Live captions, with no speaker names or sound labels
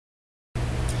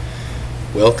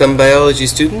Welcome biology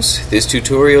students. This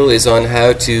tutorial is on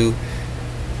how to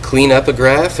clean up a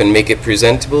graph and make it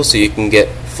presentable so you can get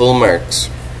full marks.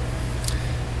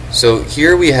 So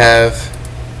here we have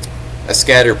a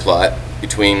scatter plot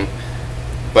between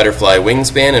butterfly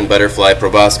wingspan and butterfly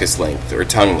proboscis length or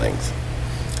tongue length.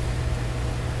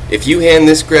 If you hand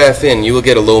this graph in, you will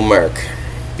get a low mark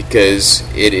because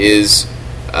it is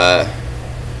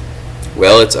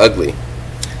well, it's ugly.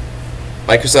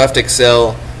 Microsoft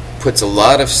Excel puts a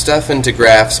lot of stuff into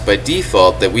graphs by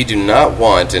default that we do not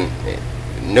want and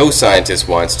no scientist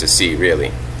wants to see,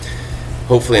 really.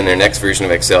 Hopefully in their next version of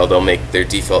Excel they'll make their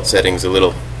default settings a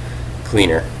little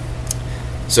cleaner.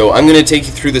 So I'm going to take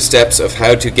you through the steps of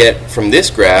how to get from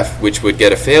this graph, which would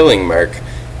get a failing mark,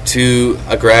 to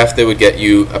a graph that would get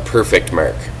you a perfect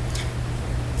mark.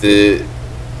 The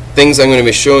things I'm going to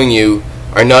be showing you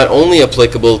are not only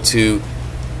applicable to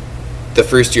the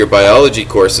first year biology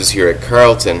courses here at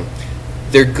Carleton,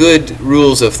 they're good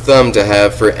rules of thumb to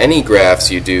have for any graphs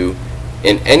you do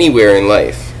in anywhere in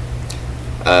life.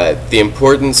 The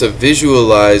importance of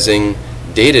visualizing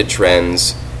data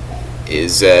trends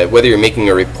is whether you're making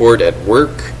a report at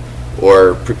work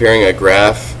or preparing a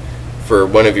graph for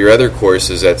one of your other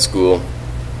courses at school.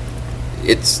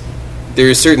 There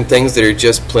are certain things that are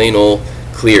just plain old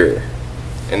clearer,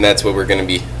 and that's what we're going to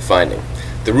be finding.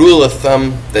 The rule of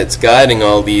thumb that's guiding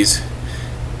all these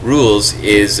rules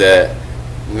is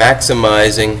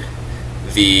maximizing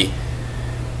the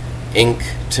ink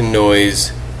to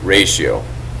noise ratio.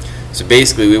 So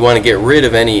basically we want to get rid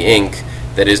of any ink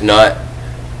that is not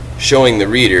showing the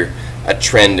reader a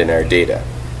trend in our data.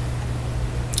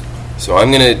 So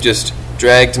I'm going to just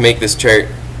drag to make this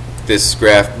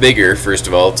graph bigger first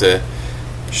of all to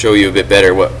show you a bit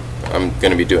better what I'm going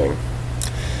to be doing.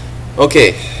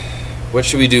 Okay. What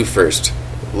should we do first?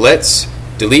 Let's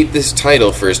delete this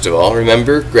title first of all.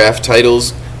 Remember, graph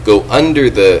titles go under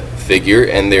the figure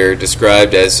and they're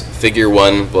described as figure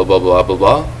 1 blah blah blah blah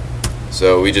blah.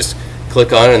 So we just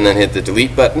click on it and then hit the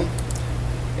delete button.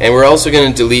 And we're also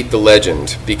going to delete the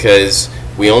legend because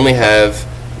we only have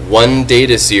one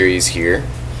data series here.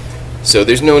 So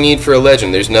there's no need for a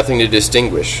legend. There's nothing to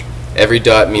distinguish. Every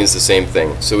dot means the same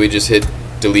thing. So we just hit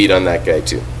delete on that guy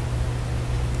too.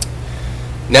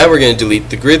 Now we're going to delete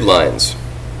the grid lines.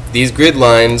 These grid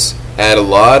lines add a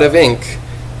lot of ink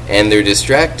and they're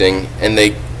distracting and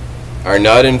they are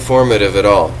not informative at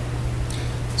all.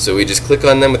 So we just click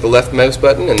on them with the left mouse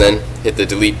button and then hit the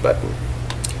delete button.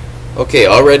 Okay,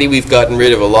 already we've gotten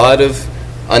rid of a lot of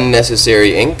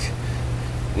unnecessary ink.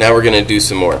 Now we're going to do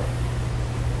some more.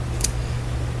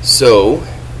 So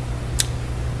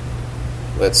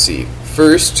let's see.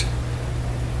 First,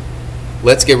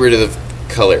 let's get rid of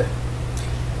the color.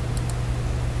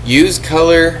 Use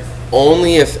color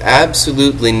only if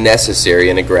absolutely necessary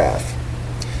in a graph,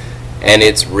 and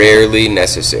it's rarely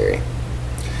necessary.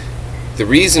 The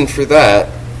reason for that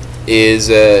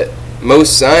is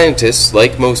most scientists,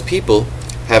 like most people,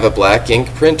 have a black ink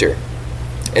printer,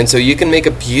 and so you can make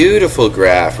a beautiful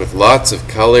graph with lots of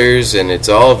colors and it's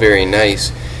all very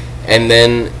nice, and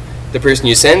then the person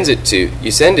you send it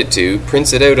to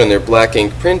prints it out on their black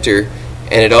ink printer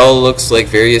and it all looks like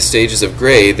various stages of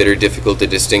gray that are difficult to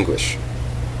distinguish.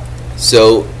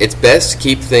 So it's best to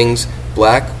keep things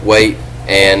black, white,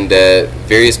 and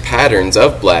various patterns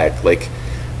of black, like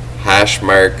hash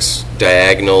marks,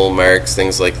 diagonal marks,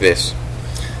 things like this.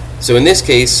 So in this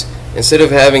case, instead of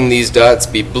having these dots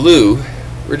be blue,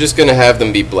 we're just going to have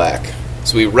them be black.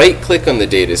 So we right-click on the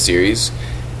data series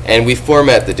and we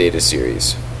format the data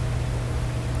series.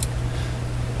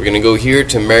 We're going to go here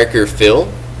to Marker Fill.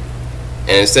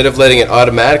 And instead of letting it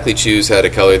automatically choose how to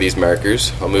color these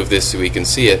markers, I'll move this so we can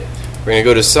see it. We're going to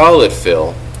go to Solid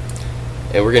Fill,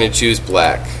 and we're going to choose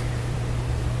black.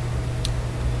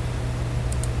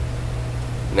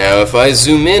 Now if I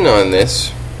zoom in on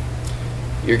this,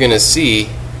 you're going to see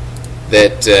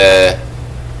that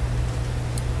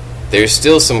there's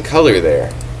still some color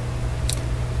there.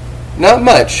 Not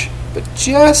much, but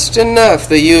just enough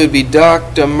that you would be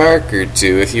docked a mark or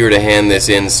two if you were to hand this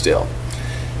in still.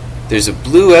 There's a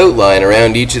blue outline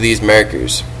around each of these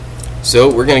markers. So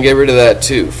we're going to get rid of that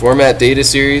too. Format data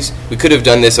series. We could have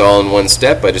done this all in one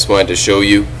step. I just wanted to show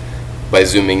you by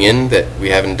zooming in that we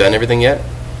haven't done everything yet.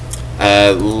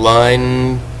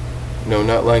 Line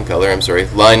color, I'm sorry.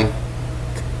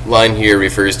 Line here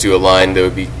refers to a line that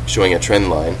would be showing a trend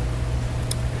line.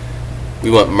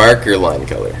 We want marker line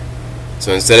color.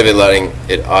 So instead of it letting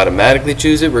it automatically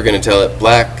choose it, we're going to tell it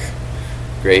black.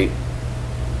 Great.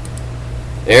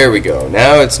 There we go.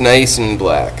 Now it's nice and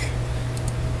black.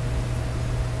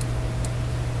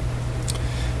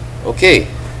 Okay,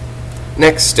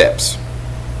 next steps.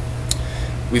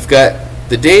 we've got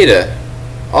the data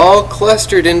all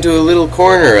clustered into a little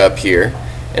corner up here,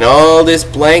 and all this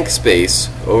blank space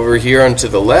over here onto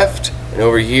the left and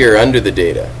over here under the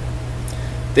data.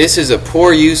 This is a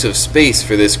poor use of space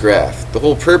for this graph. The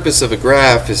whole purpose of a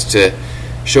graph is to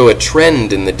show a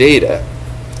trend in the data,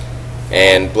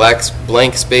 and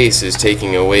blank space is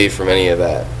taking away from any of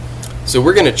that. So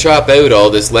we're going to chop out all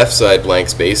this left side blank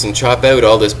space and chop out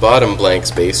all this bottom blank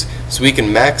space so we can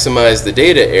maximize the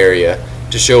data area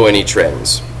to show any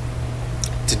trends.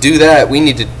 To do that, we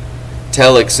need to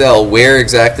tell Excel where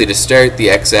exactly to start the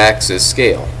x-axis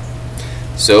scale.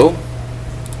 So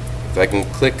if I can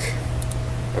click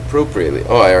appropriately,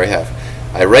 oh, I already have.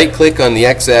 I right click on the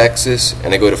x-axis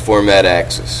and I go to Format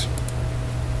Axis.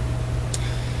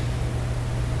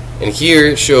 And here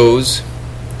it shows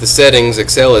the settings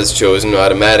Excel has chosen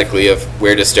automatically of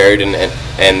where to start and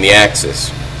the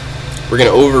axis. We're going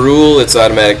to overrule its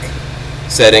automatic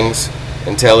settings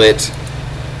and tell it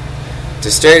to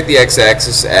start the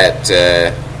x-axis at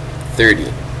 30.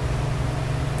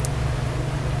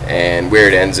 And where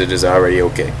it ends it is already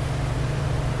okay.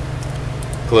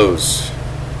 Close.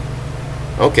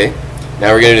 Okay.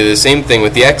 Now we're going to do the same thing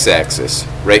with the x-axis.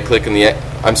 Right click on the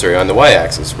on the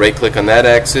y-axis. Right click on that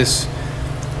axis,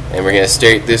 and we're going to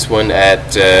start this one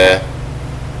at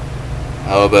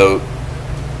how about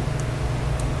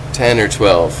 10 or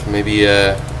 12? Maybe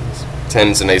 10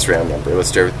 is a nice round number. Let's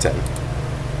start with 10.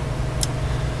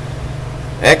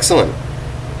 Excellent.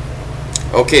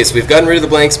 Okay, so we've gotten rid of the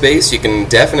blank space. You can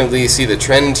definitely see the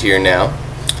trend here now.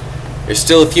 There's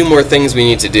still a few more things we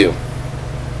need to do.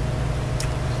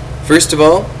 First of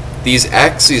all, these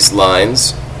axis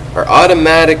lines are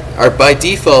by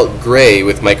default gray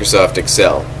with Microsoft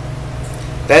Excel.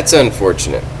 That's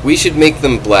unfortunate. We should make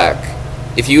them black.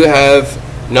 If you have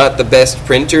not the best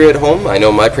printer at home, I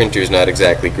know my printer is not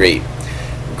exactly great.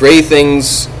 Gray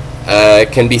things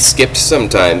can be skipped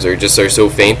sometimes or just are so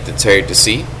faint that it's hard to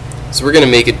see. So we're going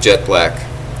to make it jet black.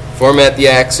 Format the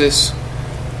axis.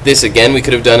 This again we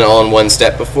could have done all in one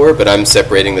step before, but I'm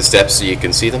separating the steps so you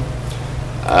can see them.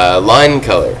 Line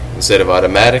color, instead of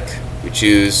automatic, we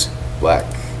choose black.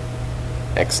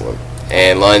 Excellent.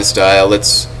 And line style,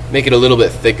 let's make it a little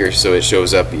bit thicker so it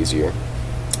shows up easier.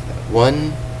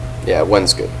 1, yeah,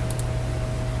 1's good.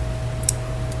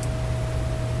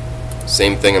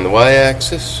 Same thing on the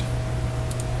y-axis.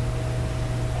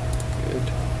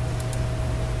 Good.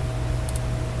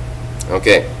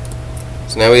 Okay,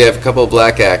 so now we have a couple of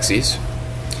black axes.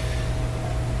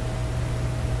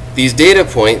 These data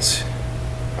points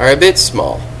are a bit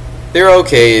small. They're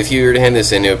okay. If you were to hand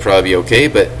this in, it would probably be okay,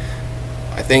 but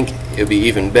I think it would be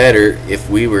even better if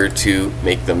we were to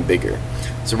make them bigger.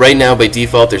 So right now by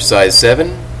default they're size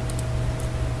 7.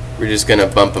 We're just going to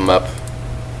bump them up,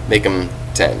 make them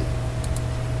 10.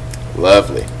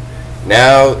 Lovely.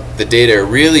 Now the data are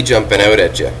really jumping out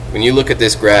at you. When you look at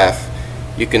this graph,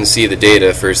 you can see the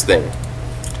data first thing.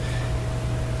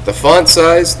 The font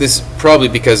size, this is probably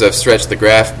because I've stretched the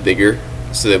graph bigger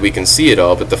so that we can see it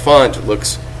all, but the font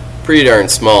looks pretty darn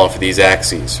small for these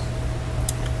axes.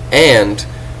 And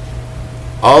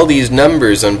all these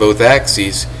numbers on both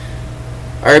axes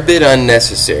are a bit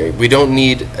unnecessary. We don't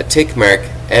need a tick mark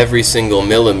every single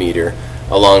millimeter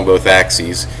along both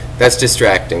axes. That's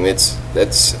distracting.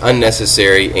 That's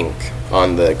unnecessary ink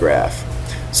on the graph.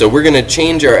 So we're going to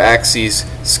change our axes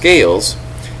scales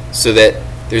so that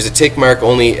there's a tick mark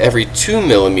only every 2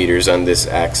 millimeters on this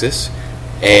axis,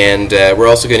 and we're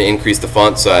also going to increase the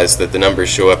font size so that the numbers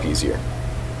show up easier.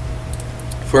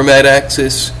 Format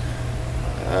axis.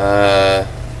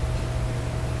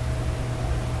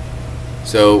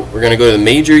 So we're going to go to the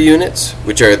major units,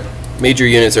 which are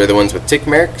the ones with tick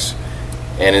marks,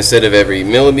 and instead of every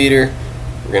millimeter,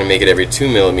 we're going to make it every 2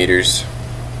 millimeters.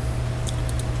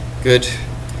 Good.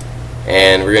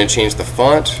 And we're going to change the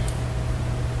font.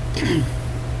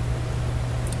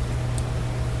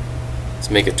 Let's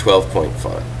make it 12-point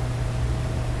font.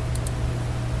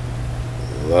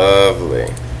 Lovely.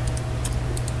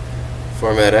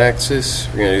 Format axis.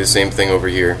 We're going to do the same thing over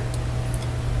here.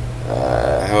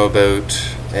 How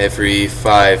about every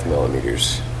 5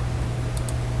 millimeters?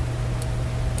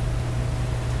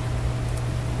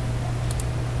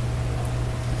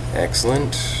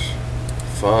 Excellent.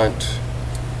 Font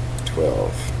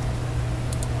 12.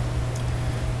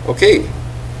 Okay.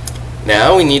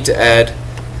 Now we need to add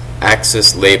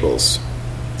axis labels.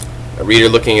 A reader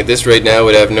looking at this right now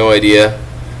would have no idea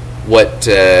what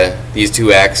these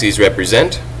two axes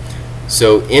represent.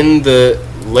 So in the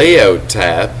Layout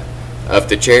tab of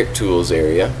the Chart Tools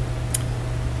area,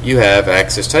 you have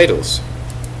axis titles.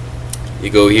 You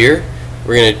go here,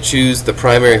 we're going to choose the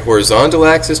primary horizontal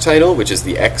axis title, which is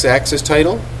the x-axis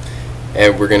title,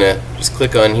 and we're going to just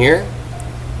click on here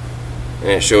and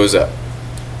it shows up.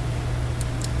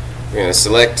 We're going to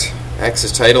select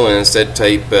axis title and instead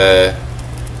type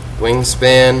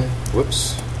wingspan.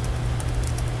 Whoops.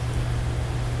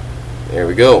 There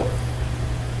we go.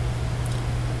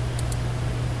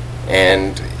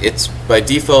 And it's by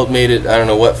default made it, I don't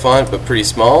know what font, but pretty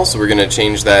small, so we're going to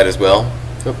change that as well.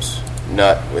 Oops,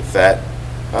 not with that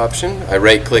option. I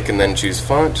right click and then choose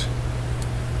font.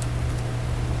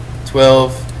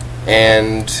 12,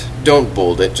 and don't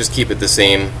bold it, just keep it the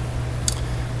same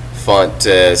font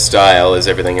style as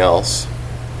everything else.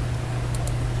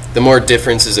 The more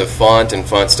differences of font and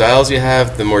font styles you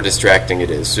have, the more distracting it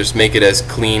is. Just make it as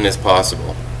clean as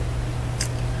possible.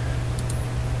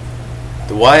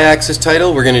 The y-axis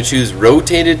title, we're going to choose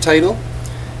rotated title.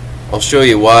 I'll show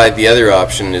you why the other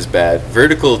option is bad.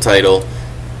 Vertical title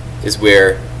is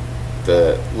where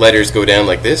the letters go down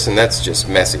like this, and that's just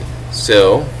messy.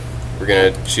 So we're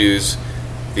going to choose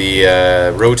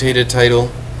the rotated title.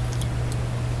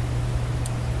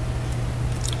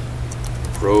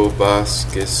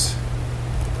 Proboscis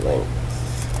length.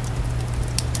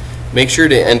 Make sure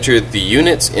to enter the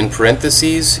units in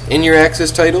parentheses in your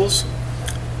axis titles.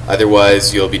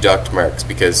 Otherwise, you'll be docked marks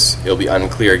because it'll be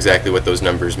unclear exactly what those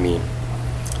numbers mean.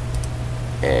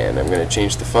 And I'm going to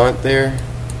change the font there.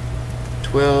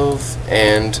 12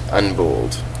 and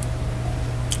unbold.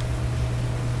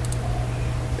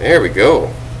 There we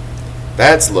go.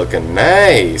 That's looking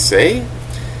nice, eh?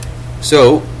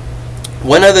 So,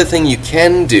 one other thing you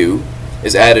can do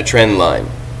is add a trend line.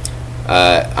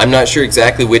 I'm not sure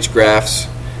exactly which graphs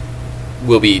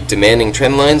we'll be demanding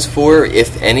trend lines for,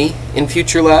 if any, in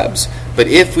future labs, but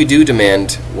if we do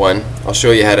demand one, I'll show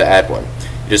you how to add one.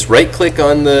 You just right click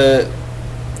on the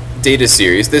data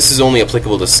series. This is only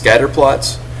applicable to scatter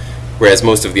plots, whereas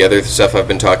most of the other stuff I've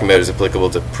been talking about is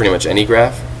applicable to pretty much any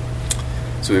graph.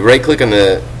 So we right click on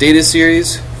the data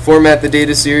series, format the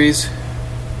data series.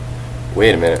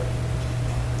 Wait a minute.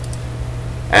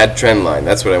 Add trend line,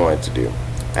 that's what I wanted to do.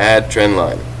 Add trend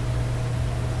line.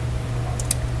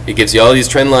 It gives you all these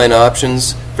trend line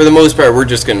options. For the most part, we're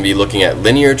just going to be looking at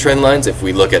linear trend lines if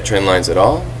we look at trend lines at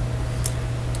all.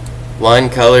 Line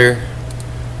color,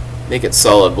 make it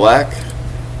solid black.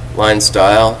 Line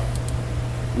style,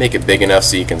 make it big enough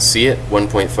so you can see it,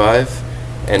 1.5.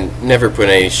 And never put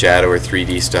any shadow or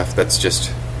 3D stuff, that's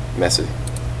just messy.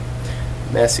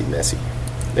 Messy, messy.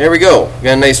 There we go, we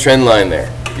got a nice trend line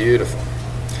there. Beautiful.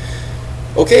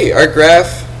 Okay, our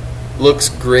graph looks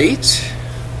great.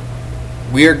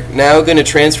 We are now going to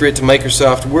transfer it to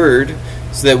Microsoft Word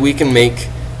so that we can make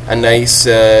a nice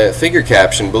figure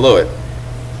caption below it.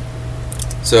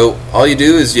 So all you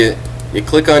do is you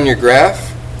click on your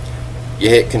graph, you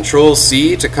hit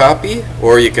Control-C to copy,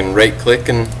 or you can right click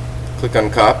and click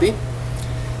on copy,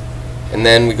 and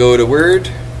then we go to Word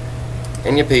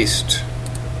and you paste.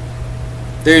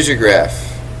 There's your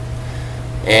graph.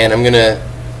 And I'm going to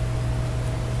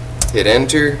hit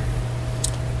enter.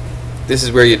 This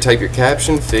is where you type your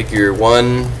caption, figure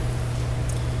 1,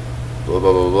 blah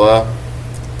blah blah blah.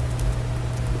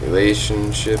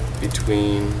 Relationship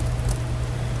between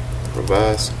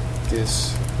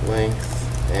proboscis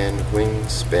length and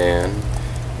wingspan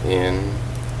in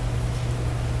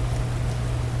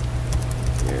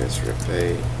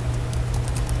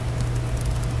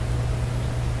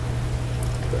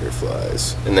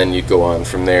butterflies. And then you go on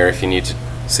from there if you need to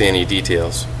say any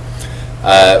details.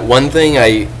 One thing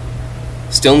I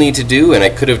still need to do, and I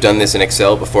could have done this in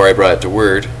Excel before I brought it to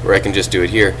Word, or I can just do it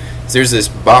here, is there's this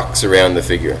box around the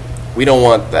figure. We don't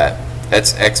want that.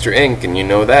 That's extra ink, and you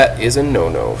know that is a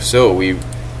no-no. So we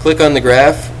click on the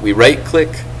graph, we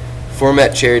right-click,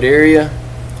 format shared area,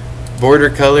 border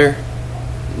color,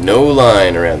 no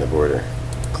line around the border.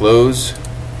 Close.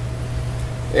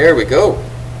 There we go.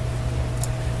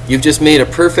 You've just made a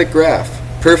perfect graph.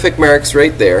 Perfect marks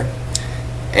right there.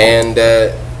 And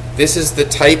this is the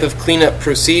type of cleanup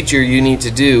procedure you need to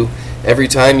do every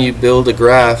time you build a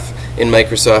graph in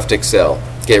Microsoft Excel.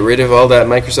 Get rid of all that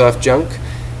Microsoft junk,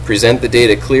 present the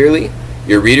data clearly,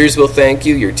 your readers will thank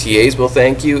you, your TAs will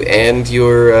thank you, and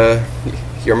your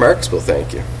marks will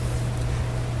thank you.